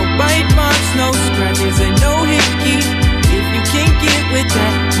 no bite marks, no scratches, and no hickey. If you can't get with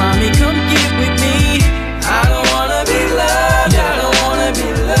that, mommy, come get with me. I don't wanna be loved, I don't wanna be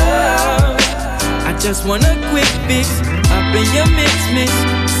loved. I just want a quick fix, up in your mix.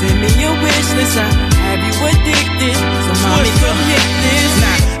 Send me your wish list, I have you addicted. So mommy, come hit this.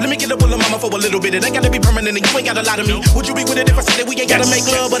 Let me get up with a mama for a little bit. It ain't gotta be permanent and you ain't got a lot of me. Would you be with it if I said that we ain't gotta make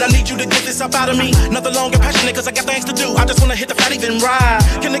love? But I need you to get this up out of me. Nothing long and passionate cause I got things to do. I just wanna hit the fatty then ride.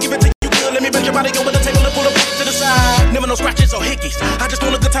 Can I give it to you good? Let me bend your body over the table and pull the to the side. Never no scratches or hickeys. I just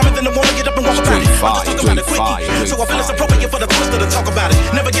want a good time and then I wanna get up and walk about it. I just talk about it quickie. So I feel it's appropriate for the twister to talk about it.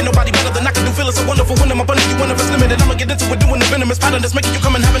 Never get nobody better than I can do. Feeling so wonderful when I'm up under you when it's limited. I'ma get into it doing the venomous pattern that's making you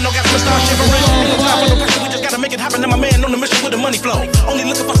come and having no gas and start shivering. No time for no passion, we just gotta make it happen. And my man on the mission with the money flow. Only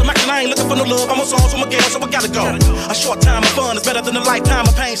looking for some action, I ain't looking for no love. I'm on songs, I'm a girl, so I gotta go. A short time of fun is better than a lifetime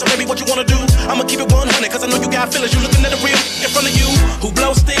of pain. So baby, what you wanna do? I'ma keep it 100, cause I know you got feelings. You looking at the real in front of you who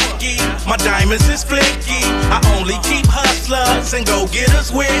blow sticky. My diamonds is flicky. I only keep hustlers and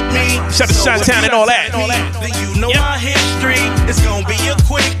go-getters with me. Shout out to Chi-Town and all that. Then you know my history. It's gonna be a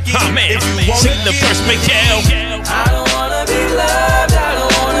quickie. Oh man, sitting the first big jail. I don't wanna be loved, I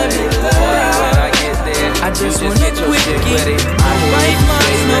don't wanna be loved. I just wanna quickie. I bite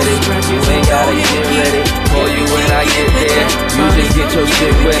marks, no scratches, ain't gotta get ready for you when I get there. You just get your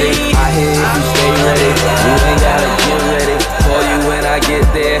shit ready. I hear you stay ready. You ain't gotta get ready for you when I get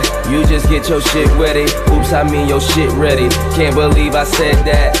there. You just get get your shit ready. Oops, I mean your shit ready. Can't believe I said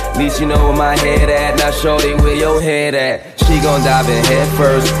that. At least you know where my head at. Now shorty, where your head at? She gon' dive in head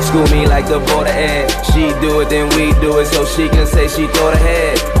first. School me like the border ed. She do it, then we do it, so she can say she thought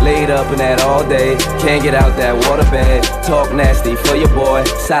ahead. Laid up in that all day. Can't get out that waterbed. Talk nasty for your boy.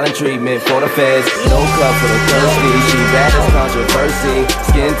 Silent treatment for the feds. No cup for the thirsty. She bad as controversy.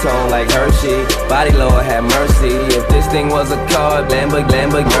 Skin tone like Hershey. Body Lord have mercy. If this thing was a card, Lambert,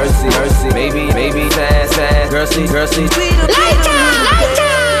 mercy, mercy. Maybe fast, girl, see. Lighter.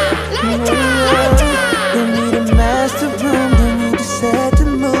 Don't need a master room, don't need to set the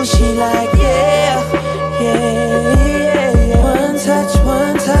mood. She like, yeah. One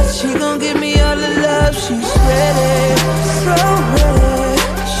touch, she gon' give me all the love. She's ready, so ready.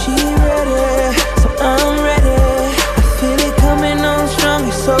 She ready, so I'm ready. I feel it coming on strong,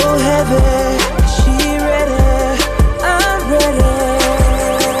 it's so heavy. She ready, I'm ready.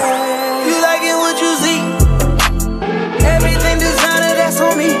 You like it what you see? Everything designer, that's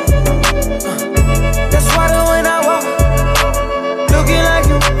on me. That's why when I walk, looking like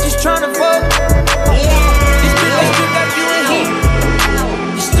you, just tryna fuck. This bitch got you in heat.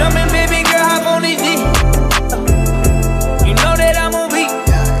 Just jumping, baby girl, hop on these D. You know that I'm on beat.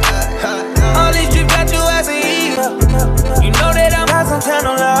 All these trips got you as a heat. You know that I'm got some kind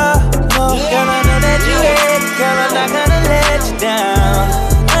of love. Girl, I know that you hate it. Girl, I'm not gonna let you down.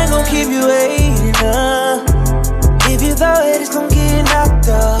 I ain't gon' keep you waiting up. If you throw it, it's gon' get knocked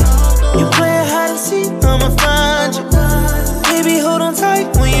up. You playing hide and seek, I'ma find you. Baby, hold on tight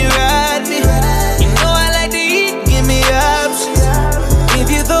when you ride me. You know I like to eat, give me options. If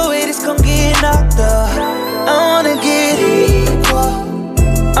you throw it, it's gon' get knocked up. I wanna get equal.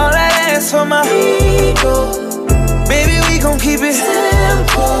 All I ask for my ego. Baby, we gon' keep it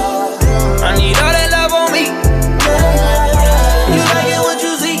simple. I need all that love on me. You like it what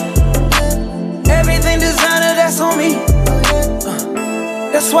you see. Everything designer, that's on me.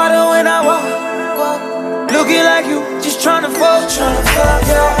 That's why when I walk, looking like you, just tryna fuck,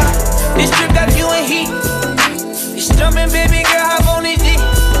 yeah. This trip got you in heat. It's jumping, baby girl, hop on this D. You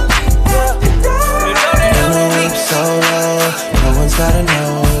know that I'm on me. So low, no one's gotta know.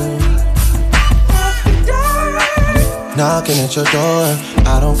 Knocking at your door,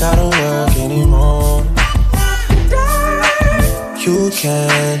 I don't gotta work anymore. You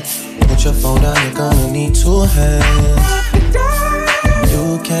can put your phone down, you're gonna need 2 hands.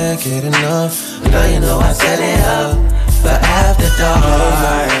 You can't get enough. Now you know I set it up for after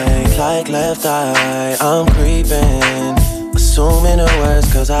dark. Like left eye, I'm creeping, assuming the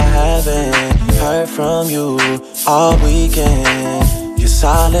worst, cause I haven't heard from you all weekend. Your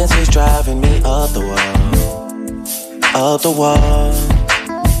silence is driving me up the wall.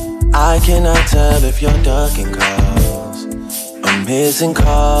 I cannot tell if you're ducking calls or missing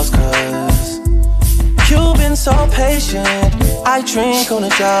calls, cause you've been so patient. I drink on the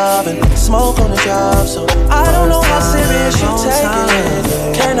job and smoke on the job, so I don't know how serious you take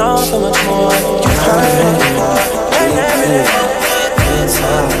it. Can't offer much more. You hurt me and everything.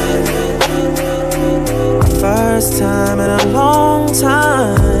 First time in a long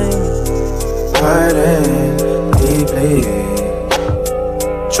time, hurting deeply.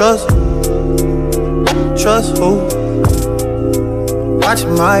 Trust who?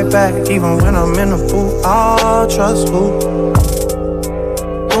 Watching my back even when I'm in the booth. Oh, trust who?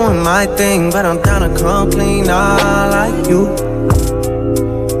 Doing my thing, but I'm down to come clean. I like you.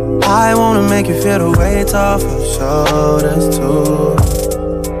 I wanna make you feel the weight off your shoulders too.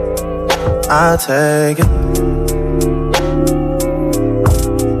 I'll take it.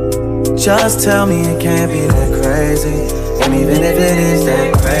 Just tell me it can't be that crazy. And even if it is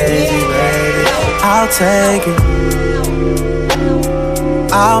that crazy, baby, I'll take it.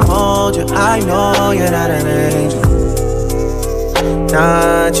 I'll hold you, I know you're not an angel.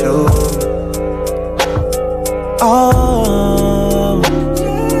 Not you. Oh,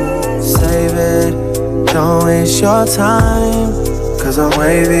 save it, don't waste your time. Cause I'm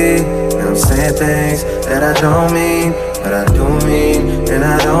wavy, and I'm saying things that I don't mean, but I do mean. And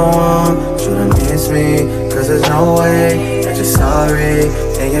I don't want you to miss me, cause there's no way that you're sorry.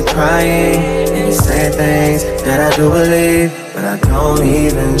 And you're crying, and you're saying things that I do believe, but I don't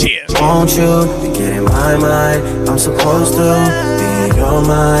even want you to get in my mind. I'm supposed to be in your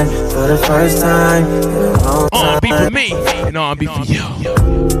mind for the first time in a long time. R&B for me, and R&B for you.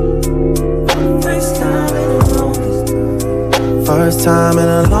 First time in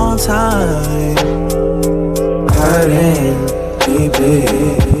a long time, hurting deeply.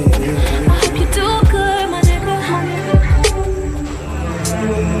 You do good, my nigga.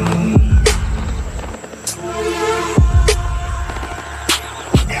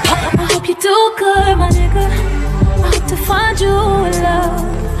 I hope you do good, my nigga. I hope to find you in love.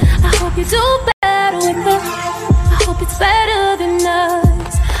 I hope you do better with us. I hope it's better than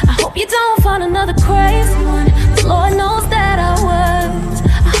us. I hope you don't find another crazy one. The Lord knows that I was.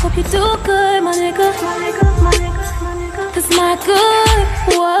 I hope you do good, my nigga. Cause my good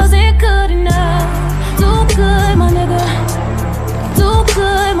wasn't good enough. Do good, my nigga. Do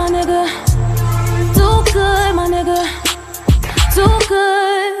good, my nigga. Do good, my nigga. Do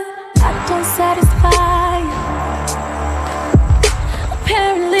good. I don't satisfy you.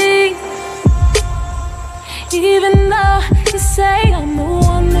 Apparently, even though you say I'm the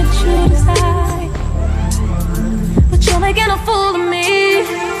one that you decide, but you're making a fool of me.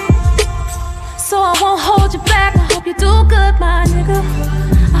 So I won't hold you back. I hope you do good, my nigga.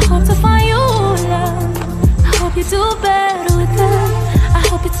 I hope to find you love. I hope you do better with us. I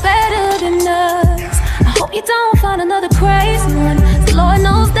hope it's better than us. I hope you don't find another crazy one. The Lord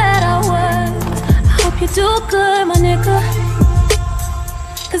knows that I was. I hope you do good, my nigga.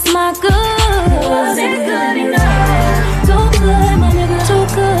 Cause my good wasn't good enough. Do good, my nigga. Do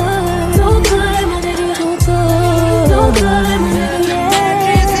good. Do good, my nigga. Do good. Do good, my nigga.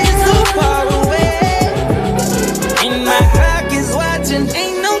 My clock is watching,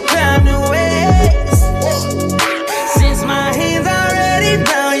 ain't no time to waste. Since my hands already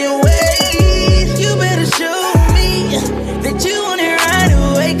round your waist, you better show me that you want it right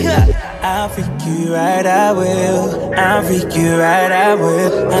away. Cause I'll freak you right, I will. I'll freak you right, I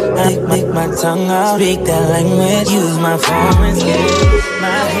will. I make my tongue, I'll speak that language. Use my phone and skills.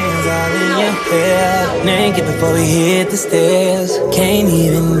 My hands all in your hair. Naked before we hit the stairs. Can't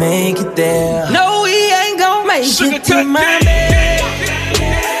even make it there. No, we ain't gon' make it to my bed.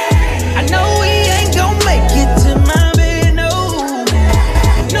 I know we ain't gon' make it to my bed. No,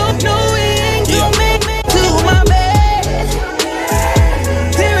 no, no, we ain't gon' make it to my bed.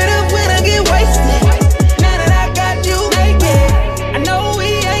 Tear it up when I get wasted. Now that I got you naked, I know we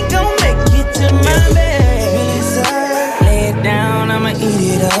ain't gon' make it to my bed. Lay it down, I'ma eat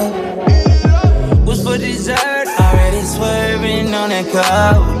it up. What's for dessert? Already swerving on that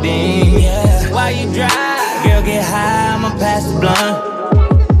codeine. Yeah. While you drive, girl, get high, I'ma pass the blunt.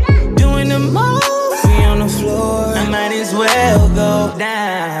 Doing the most, we on the floor, I might as well go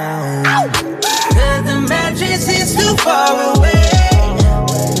down. Cause the mattress is too far away.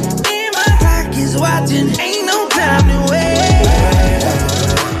 And my clock is watching, ain't no time to wait.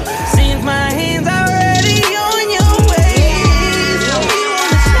 Since my hands already on your waist, you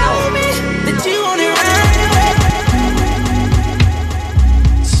wanna show me that you want it right away.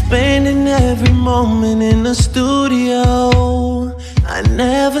 Spending every moment in the studio, I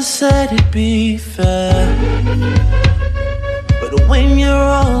never said it'd be fair. But when you're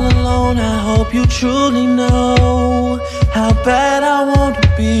all alone, I hope you truly know how bad I want to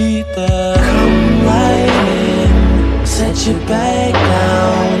be there. Come right in, set your back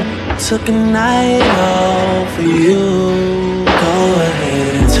down. Took a night off for you. Go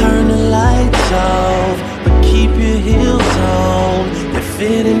ahead and turn the lights off, but keep your heels on. They're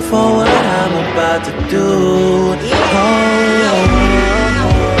fitting for what I'm about to do.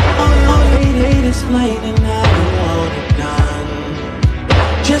 Hate explaining how you want it done.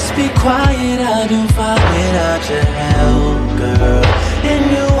 Just be quiet, I'll do fine without your help, girl. And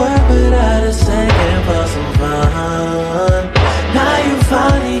you work without a second for some fun. Now you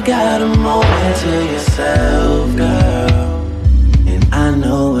finally got a moment to yourself, girl. And I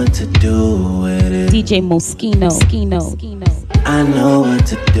know what to do with it. DJ Moschino. I know what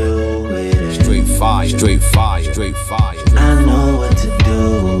to do with it. Straight fire, straight fire, straight fire. I know what to do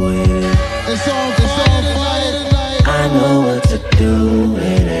with it. It's all fire tonight. I know what to do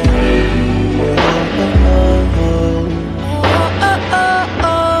with it.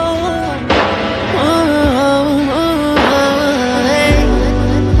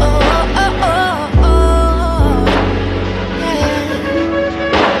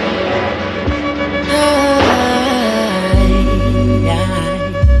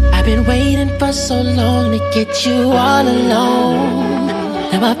 I've been waiting for so long to get you all alone.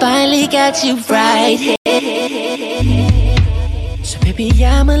 Now I finally got you right here. So baby,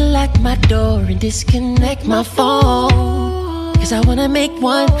 I'ma lock my door and disconnect my phone. Cause I wanna make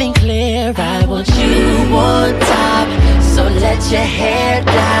one thing clear, I want you on top. So let your hair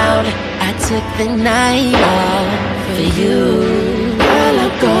down, I took the night off for you. Girl,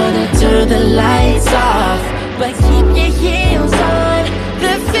 I'm gonna turn the lights off, but keep your heels on.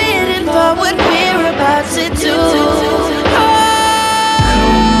 They're fitting for what we're about to do.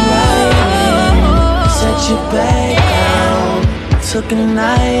 Set your back down. Took a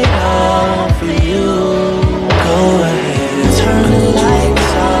night off for you. Go ahead and turn the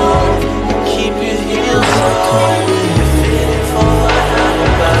lights off.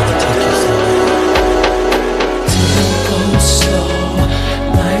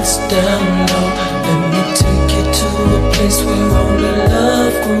 Down low, let me take you to a place where only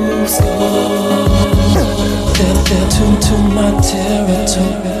love grooves go. They're tuned to my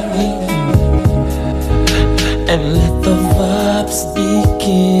territory, and let the vibes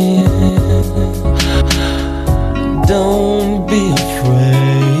begin. Don't be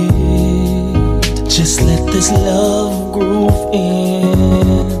afraid, just let this love groove in.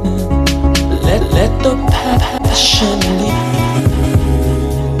 Let the passion lead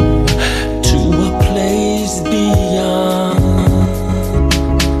beyond,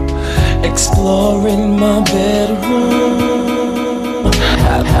 exploring my bedroom,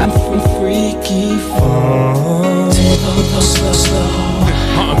 having freaky fun.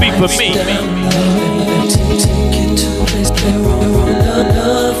 Heartbeat for me. Take you to a place where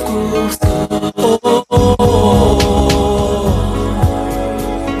love grooves go.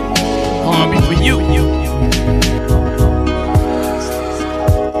 Heartbeat for you.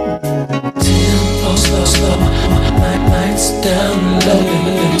 Down low,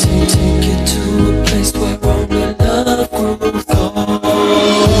 take you to a place where only love grooves go.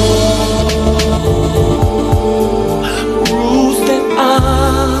 Rules that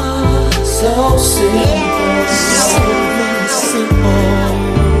are so simple, so very simple,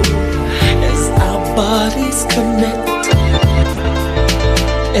 as our bodies connect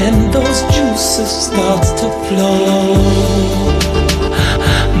and those juices start to flow,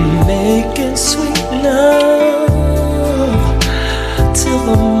 making sweet love till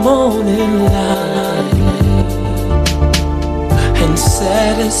the morning light, and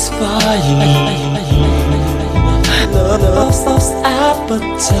satisfying love's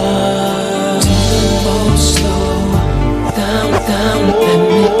appetite. Slow down, let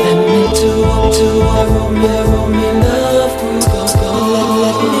me to a roamy love groove.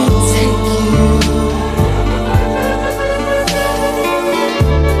 Let me take you.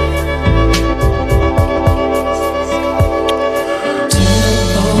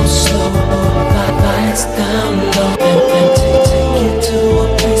 Down low, and take you to a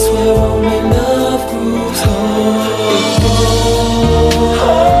place where only love grooves go.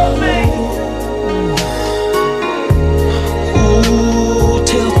 Ooh,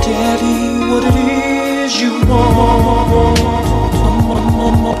 tell daddy what it is you want,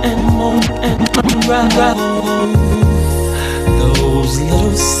 and right. Those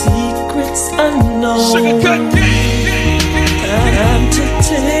little secrets unknown, and to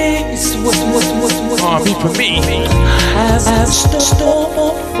taste what Heartbeat for me. As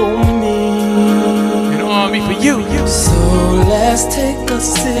store for me, and heartbeat for you. So let's take a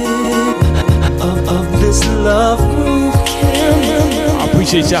sip of this love groove. I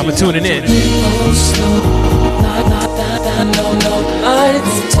appreciate y'all for tuning in. I'd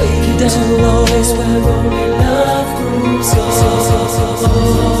take you down low, where only love grooves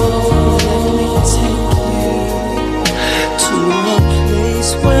go.